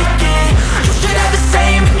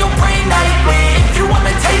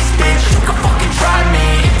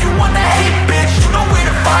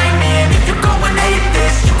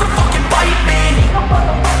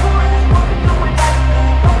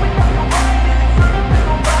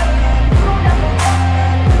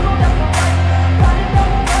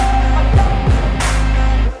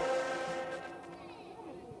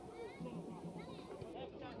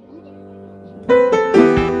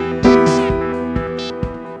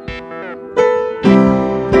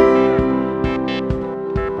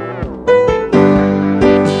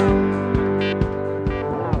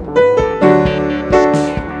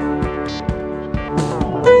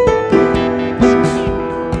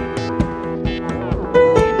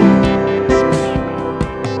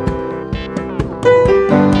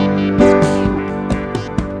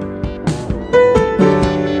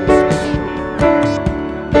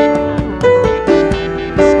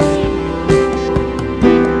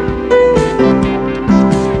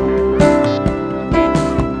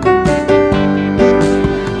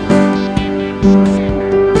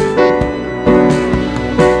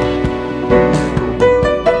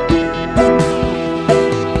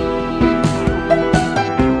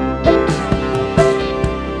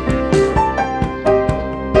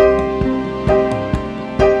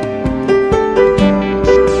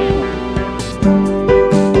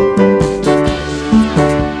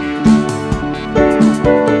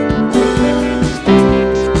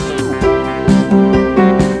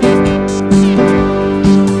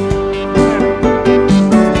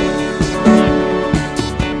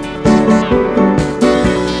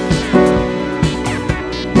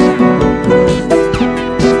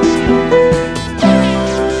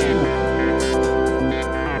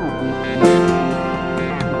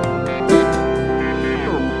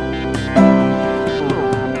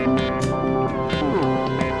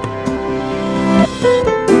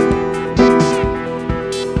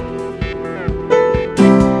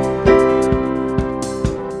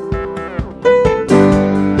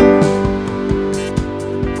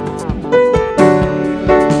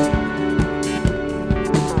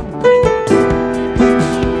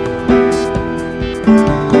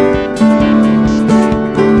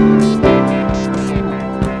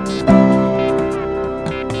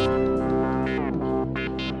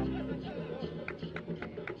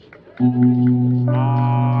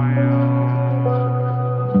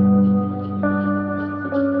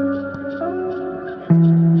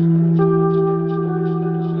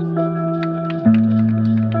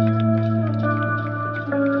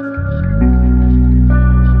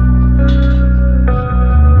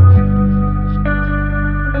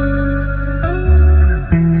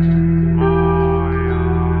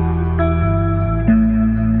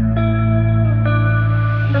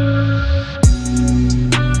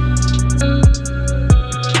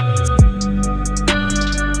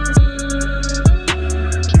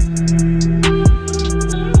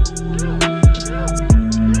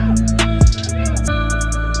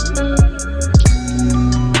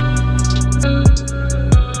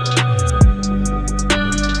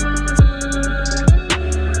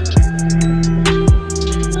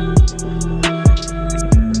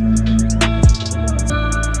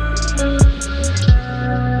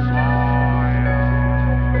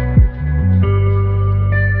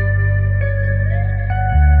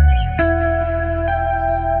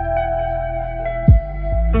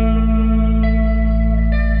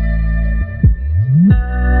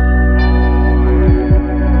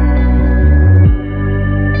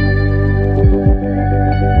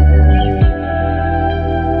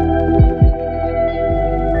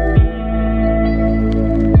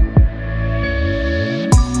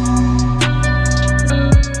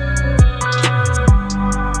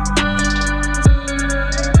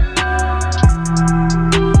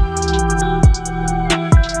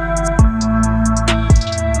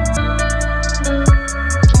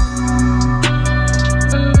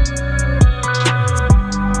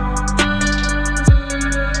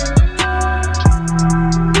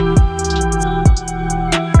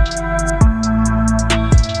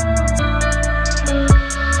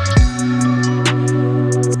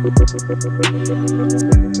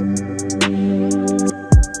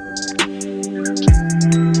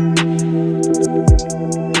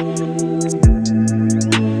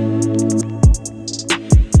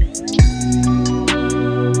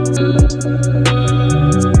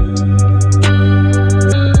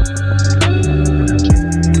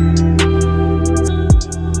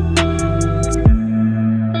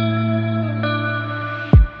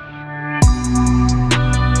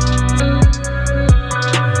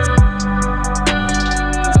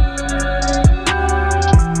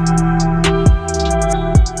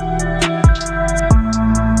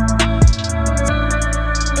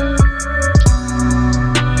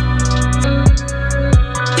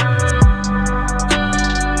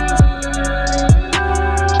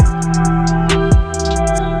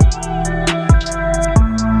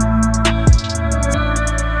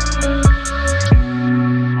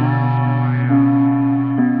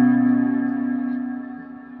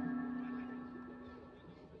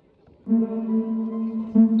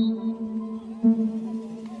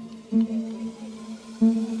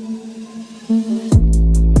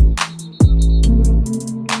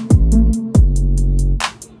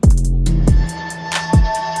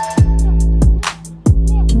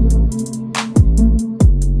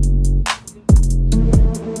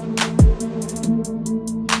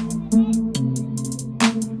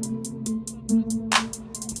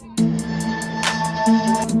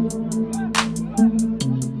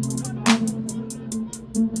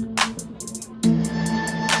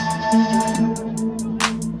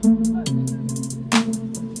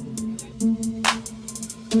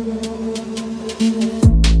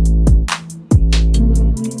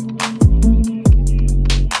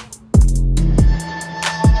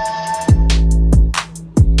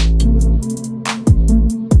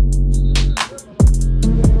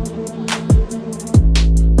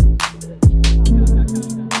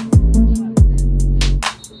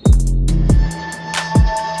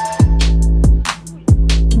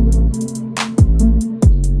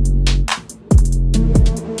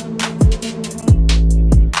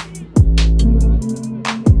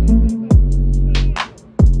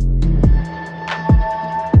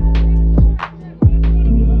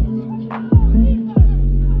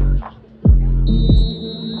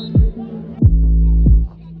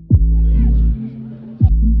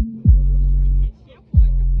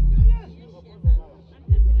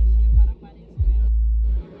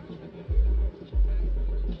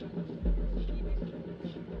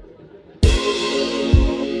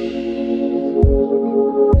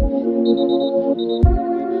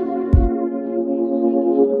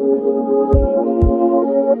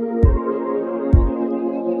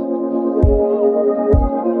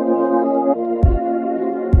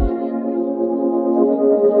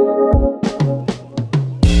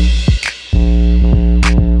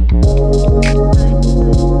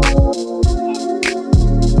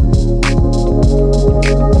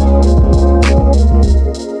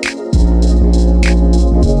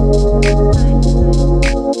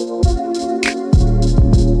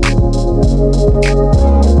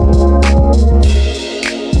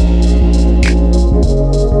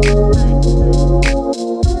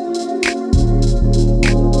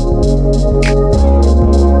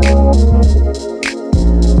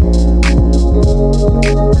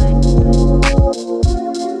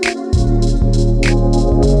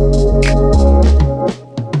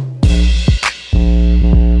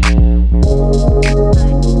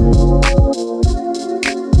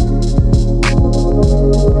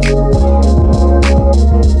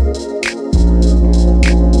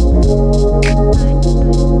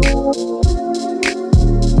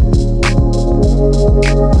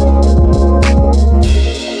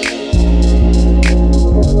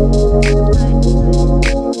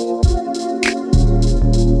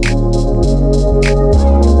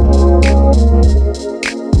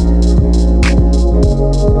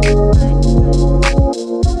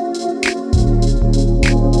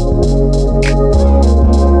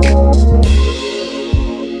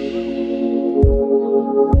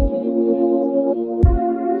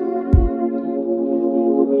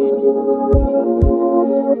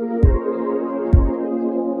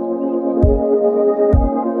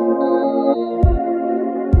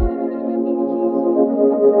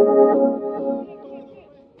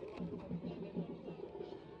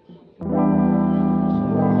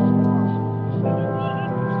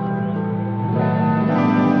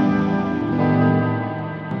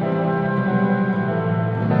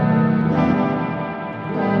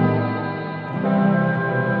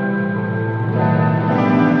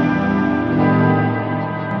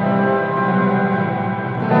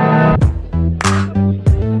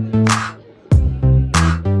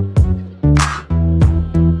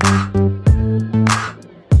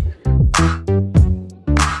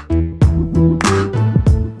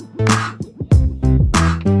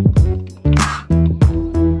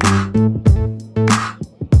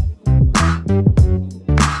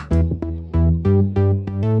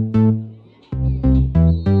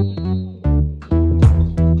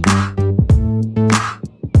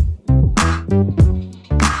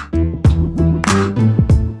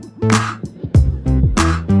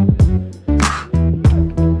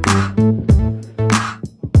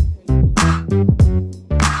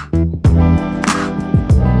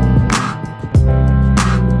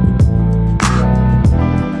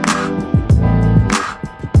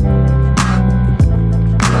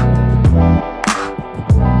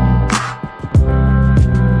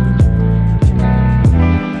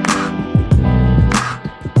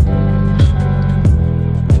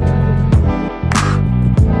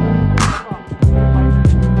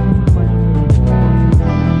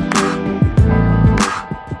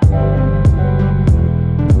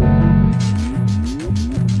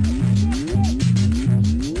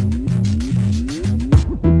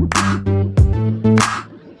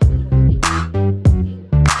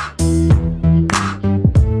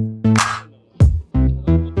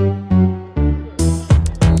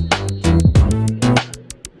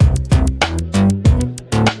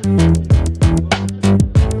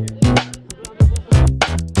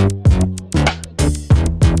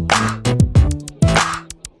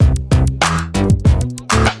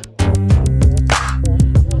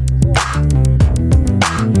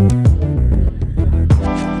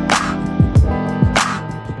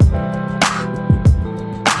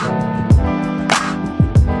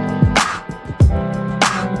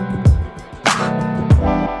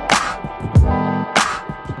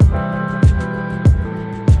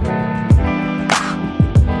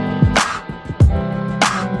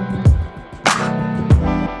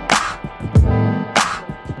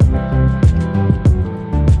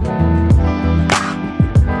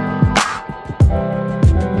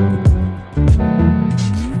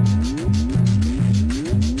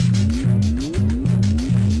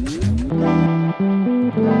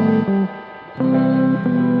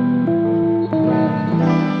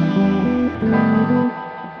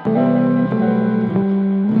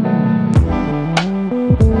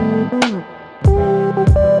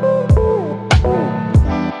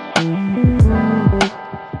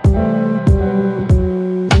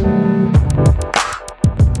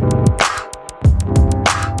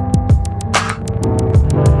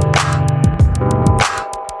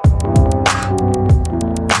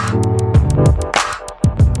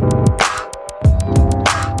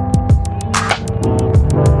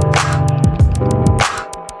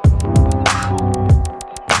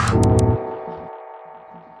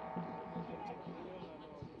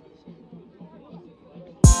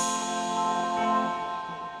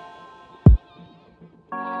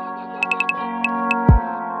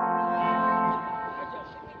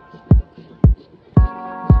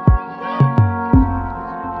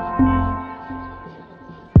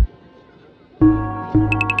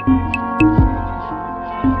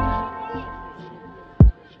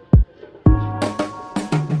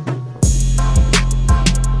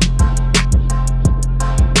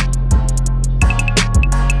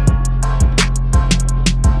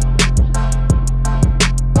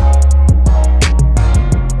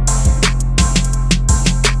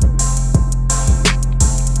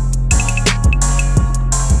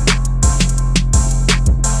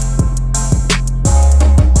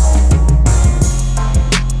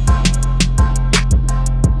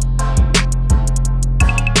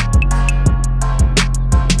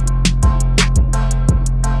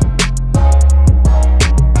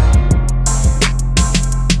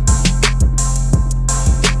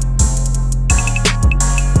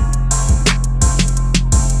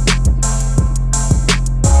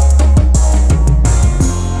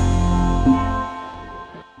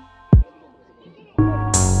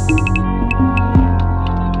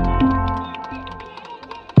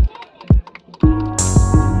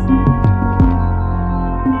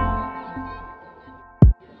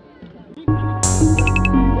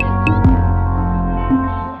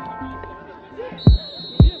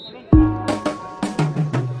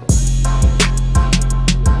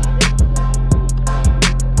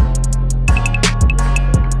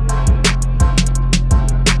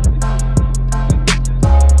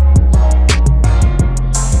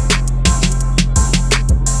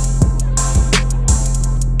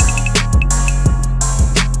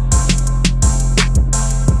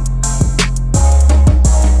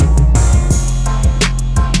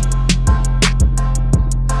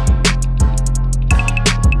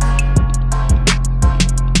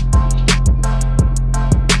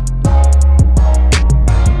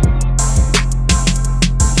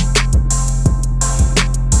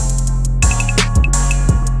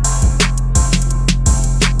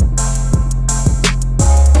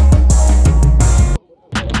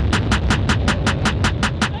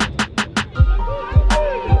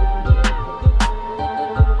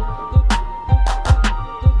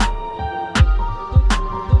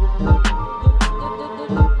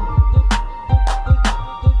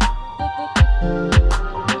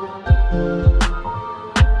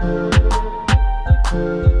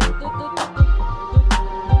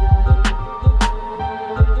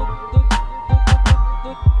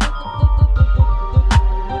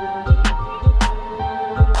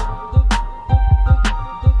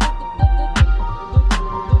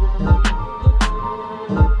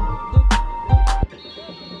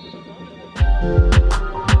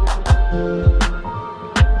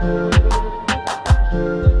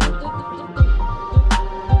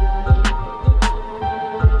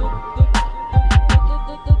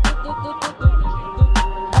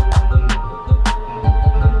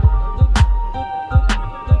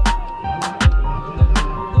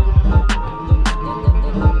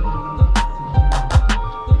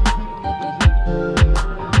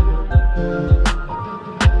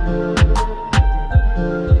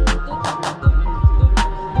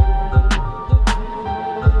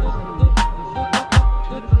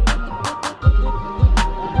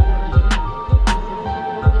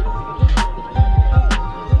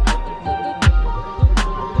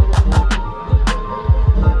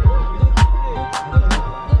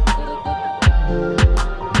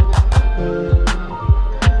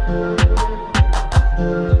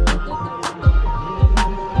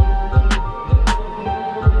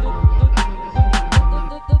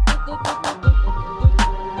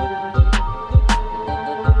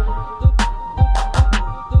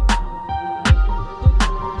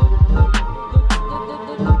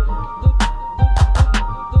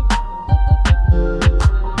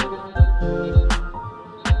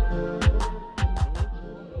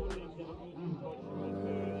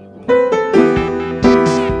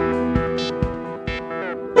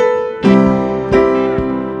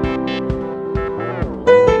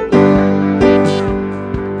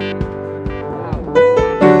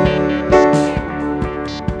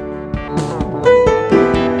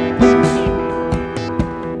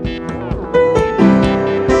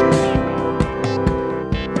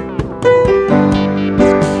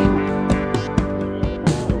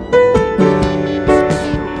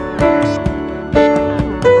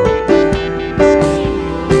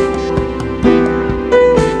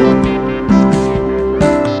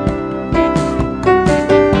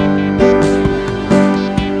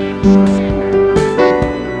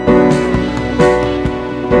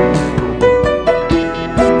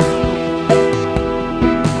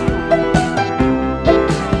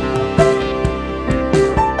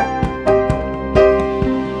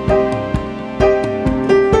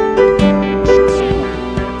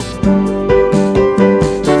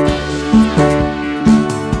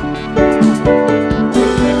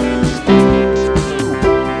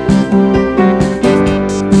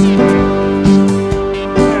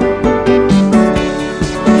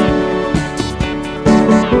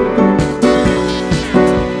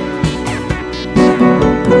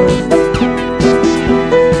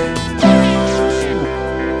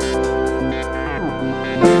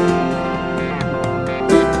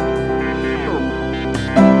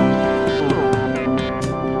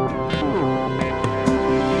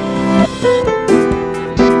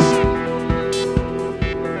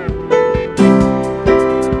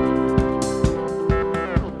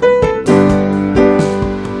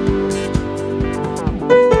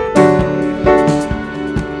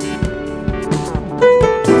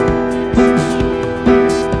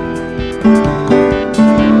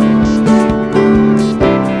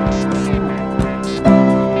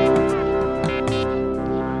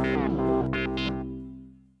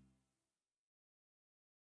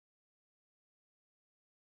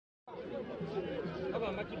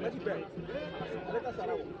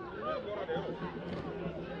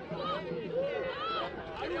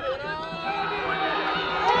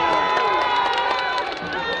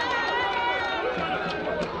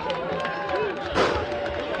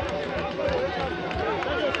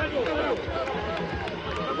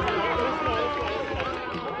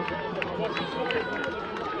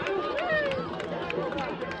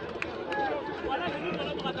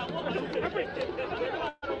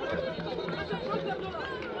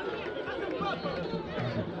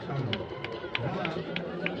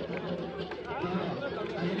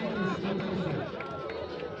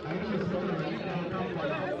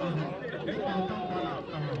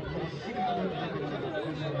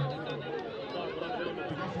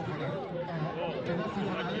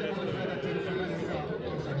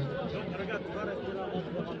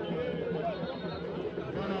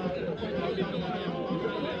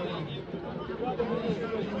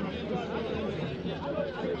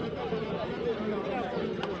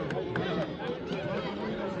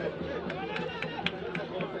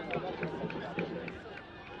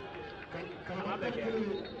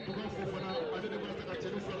Douga Fofana, allez de voir ta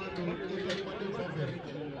télé sur la donne, et la demande de faveur.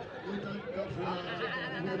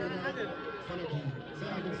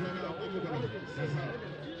 C'est ça.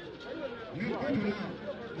 Nous sommes là,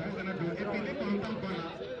 dans un ado, et puis les contents par là,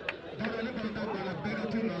 dans les contents par la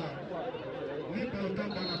période là, les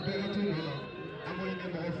contents par la période là, à moi il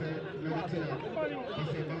est mort fait, le matin,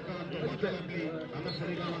 parce que Banca, on va te l'appeler, à ma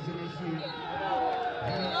famille dans la zone ici.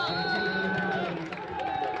 Voilà, je dis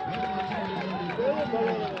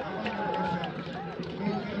le